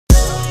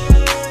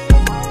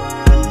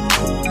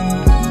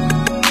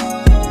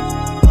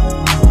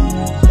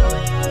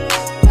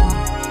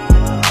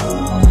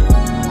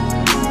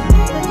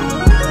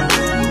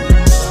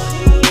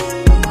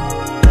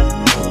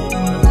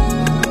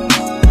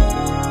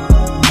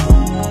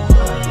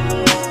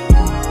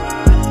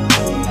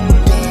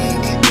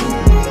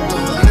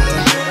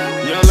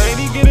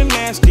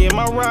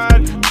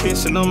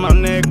Sitting on my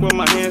neck with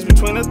my hands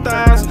between her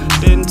thighs.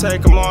 Didn't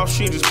take them off,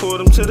 she just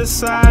pulled them to the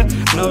side.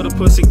 Know the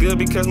pussy good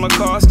because my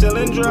car's still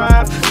in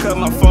drive. Cut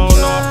my phone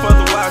off,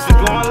 otherwise we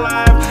going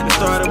live. It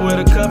started with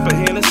a cup of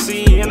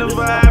Hennessy and a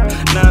vibe.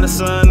 Now the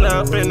sun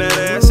up and that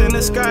ass in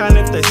the sky. And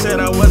if they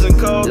said I wasn't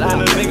cold, then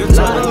the nigga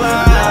told a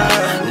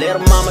lie.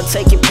 Little mama,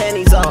 take your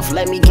panties off,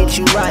 let me get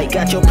you right.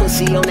 Got your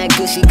pussy on that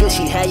gushy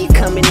gushy, how you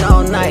coming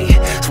all night?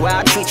 Swear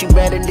I treat you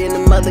better than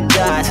them other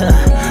guys,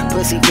 huh?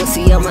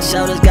 Pussy on my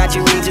shoulders, got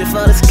you reaching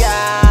for the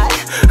sky.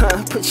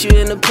 Put you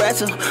in the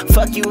pretzel,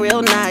 fuck you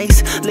real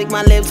nice. Lick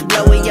my lips,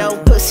 blowing your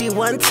pussy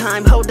one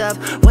time. Hold up,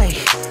 wait,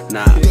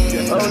 nah,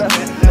 hold up,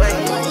 wait.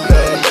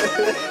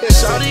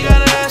 Shawty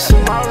got an ass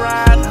in my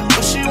ride.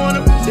 What she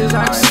wanna is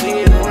I can see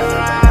it in her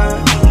eye.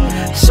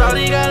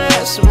 Shawty got an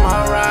ass in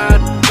my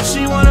ride. What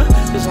she wanna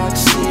is I can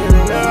see it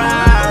in her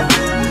eye.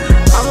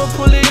 I'ma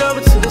pull it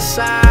over to the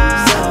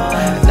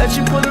side. Let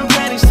you pull them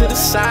panties to the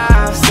side.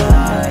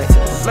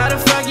 Matter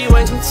of fact, you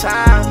wasting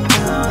time.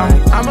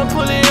 I'ma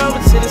pull it over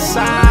to the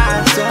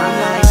side. I'm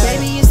like,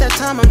 baby, it's that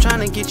time I'm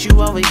trying to get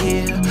you over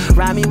here.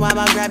 Ride me while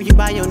I grab you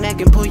by your neck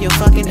and pull your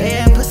fucking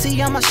hair.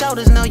 Pussy on my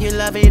shoulders, know you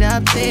love it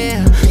up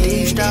there.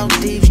 Deep stroke,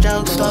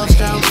 slow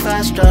stroke,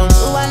 fast stroke.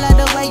 Ooh, I love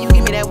the way you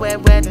give me that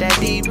wet, that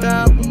deep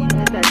throat.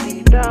 That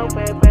deep throat,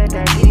 wet,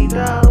 that deep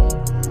throat.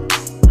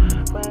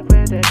 Wet,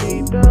 that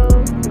deep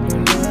throat.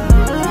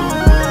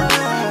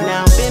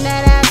 Now bend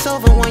that ass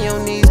over on your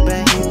knees,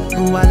 babe.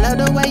 Ooh, I love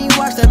the way you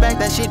watch that back,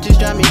 that shit just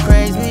drive me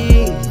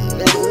crazy.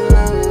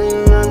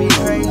 Drive me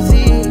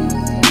crazy.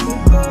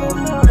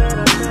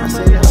 I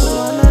said, ooh,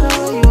 I love the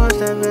way you watch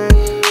that back.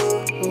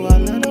 Ooh, I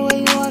love the way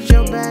you watch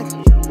your back.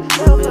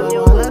 Ooh,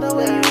 I love the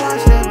way you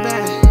watch that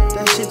back.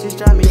 That shit just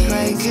drive me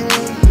crazy.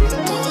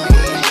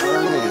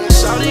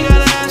 Shawty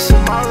got an ass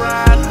in my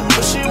ride.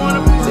 What she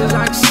wanna is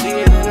I can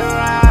see it in her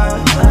eye.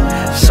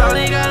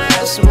 Shawty got an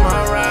ass in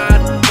my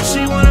ride. What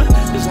she wanna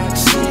is I can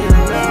see it in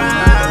her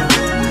eye.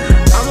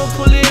 I'ma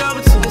pull it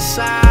over to the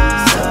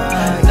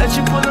side. Let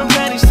you pull them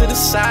panties to the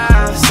side.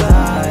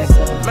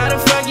 Matter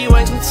of fact, you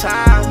wasting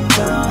time.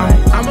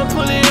 I'ma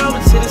pull it over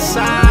to the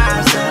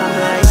side. I'm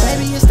like,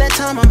 baby, it's that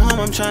time I'm home,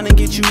 I'm trying to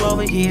get you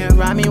over here.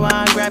 Ride me while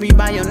I grab you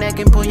by your neck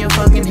and pull your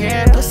fucking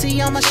hair.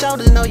 Pussy on my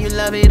shoulders, know you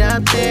love it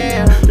up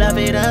there. Love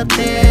it up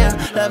there,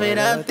 love it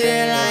up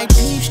there. Like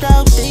deep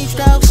stroke,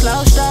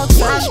 slow stroke,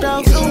 fast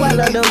stroke. Ooh, I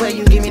love the way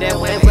you give me that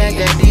wet,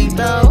 that deep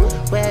throat.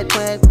 Wet,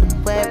 that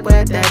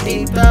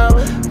deep throat.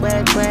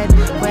 Wet,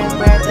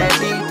 that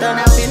deep throat.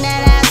 Now bend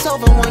that ass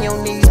over on your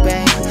knees,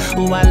 babe.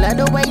 Ooh, I love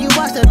the way you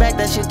watch the back,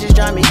 that shit just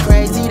drive me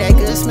crazy. That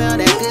good smell,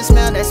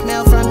 that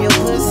smell from your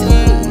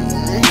pussy.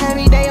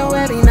 Every day or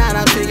every night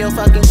I feel your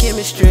fucking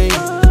chemistry.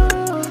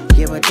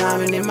 You're a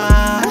diamond in my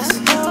eyes,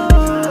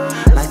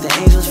 like the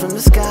angels from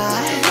the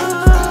sky.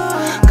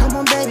 Come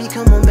on baby,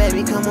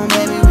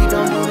 we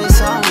gon' do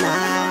this all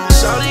night.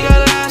 Shawty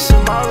got an ass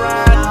in my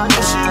ride.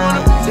 What she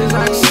wanna is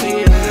I can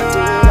see it in her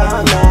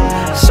eye.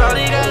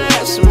 Shawty got an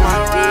ass in my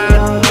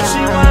ride. What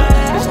she wanna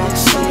is I can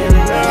see it in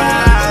her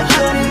eye.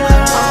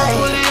 I'ma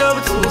pull it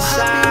over to the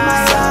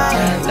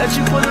side. Let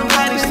you pull them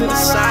panties to the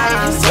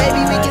side.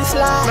 Baby, we can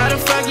slide. Matter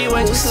of fact, you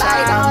ain't just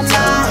slide all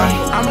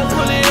night. I'ma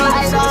pull it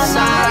over to the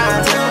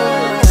side.